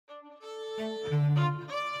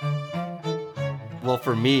Well,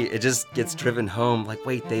 for me, it just gets driven home. Like,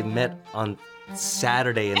 wait, they met on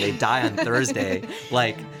Saturday and they die on Thursday.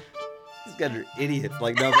 Like, these guys are idiots.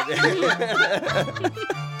 Like, no.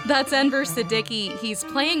 That's Enver Siddiky. He's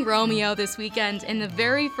playing Romeo this weekend in the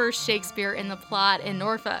very first Shakespeare in the Plot in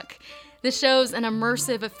Norfolk. The show's an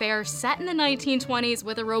immersive affair set in the 1920s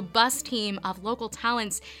with a robust team of local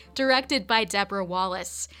talents directed by Deborah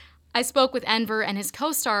Wallace. I spoke with Enver and his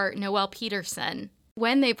co-star, Noelle Peterson.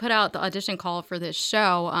 When they put out the audition call for this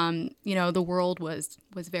show, the world was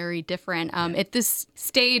very different. At this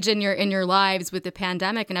stage in your lives with the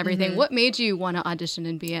pandemic and everything, what made you want to audition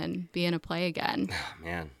and be in a play again? Oh,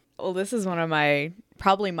 man. Well, this is one of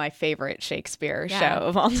probably my favorite Shakespeare show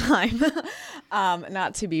of all time.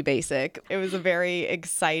 Not to be basic. It was a very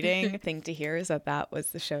exciting thing to hear, is that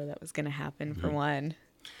was the show that was going to happen for one.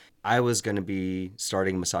 I was going to be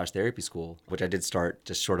starting massage therapy school, which I did start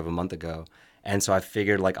just short of a month ago. And so I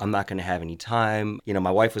figured, like, I'm not going to have any time. You know,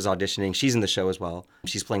 my wife was auditioning. She's in the show as well.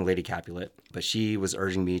 She's playing Lady Capulet. But she was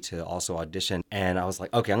urging me to also audition. And I was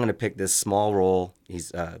like, okay, I'm going to pick this small role. He's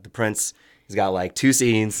the prince. He's got, like, 2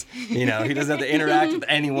 scenes. You know, he doesn't have to interact with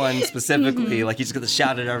anyone specifically. Like, he's just going to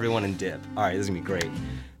shout at everyone and dip. All right, this is going to be great.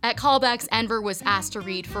 At callbacks, Enver was asked to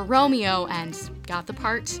read for Romeo and got the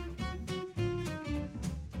part.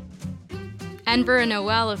 Enver and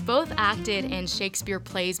Noelle have both acted in Shakespeare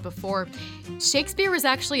plays before. Shakespeare was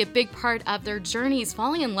actually a big part of their journeys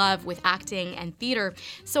falling in love with acting and theater.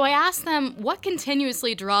 So I asked them what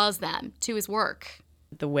continuously draws them to his work.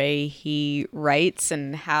 The way he writes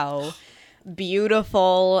and how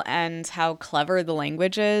beautiful and how clever the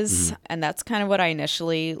language is. And that's kind of what I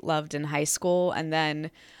initially loved in high school. And then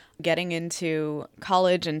getting into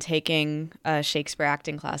college and taking a Shakespeare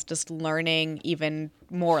acting class, just learning even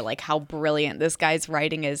more like how brilliant this guy's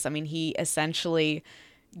writing is. I mean, he essentially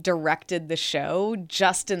directed the show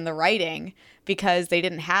just in the writing, because they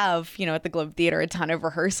didn't have, at the Globe Theater, a ton of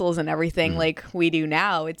rehearsals and everything like we do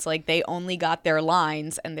now. It's like they only got their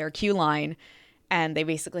lines and their cue line, and they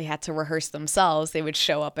basically had to rehearse themselves. They would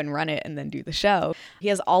show up and run it and then do the show. He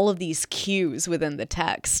has all of these cues within the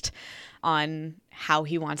text on how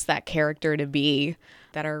he wants that character to be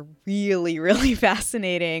that are really, really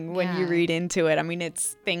fascinating when you read into it. I mean,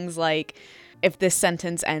 it's things like if this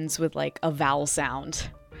sentence ends with like a vowel sound,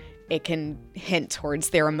 it can hint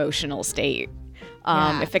towards their emotional state.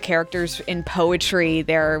 If a character's in poetry,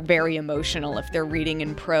 they're very emotional. If they're reading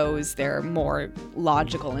in prose, they're more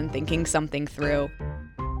logical and thinking something through.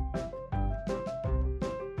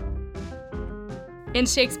 In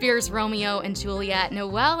Shakespeare's Romeo and Juliet,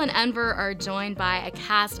 Noelle and Enver are joined by a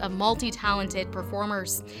cast of multi-talented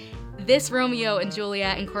performers. This Romeo and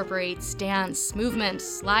Juliet incorporates dance, movement,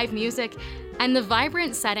 live music, and the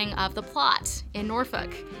vibrant setting of the plot in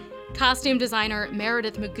Norfolk. Costume designer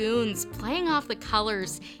Meredith Magoon's playing off the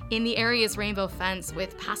colors in the area's rainbow fence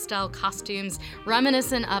with pastel costumes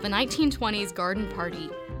reminiscent of a 1920s garden party.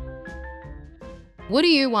 What do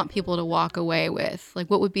you want people to walk away with? Like,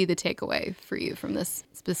 what would be the takeaway for you from this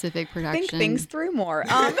specific production? Think things through more.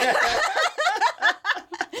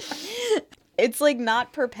 It's like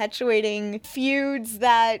not perpetuating feuds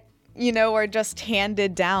that, are just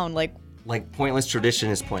handed down. Like pointless tradition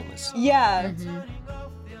is pointless. Yeah.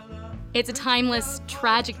 It's a timeless,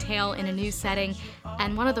 tragic tale in a new setting,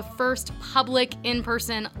 and one of the first public,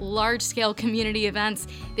 in-person, large-scale community events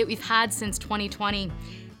that we've had since 2020.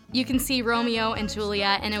 You can see Romeo and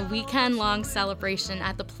Juliet in a weekend-long celebration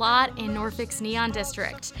at the Plot in Norfolk's Neon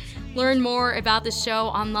District. Learn more about the show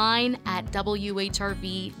online at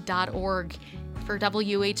whrv.org. For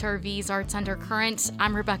WHRV's Arts Undercurrent,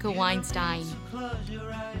 I'm Rebecca Weinstein. Close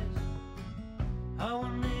your eyes. I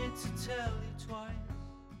want me to tell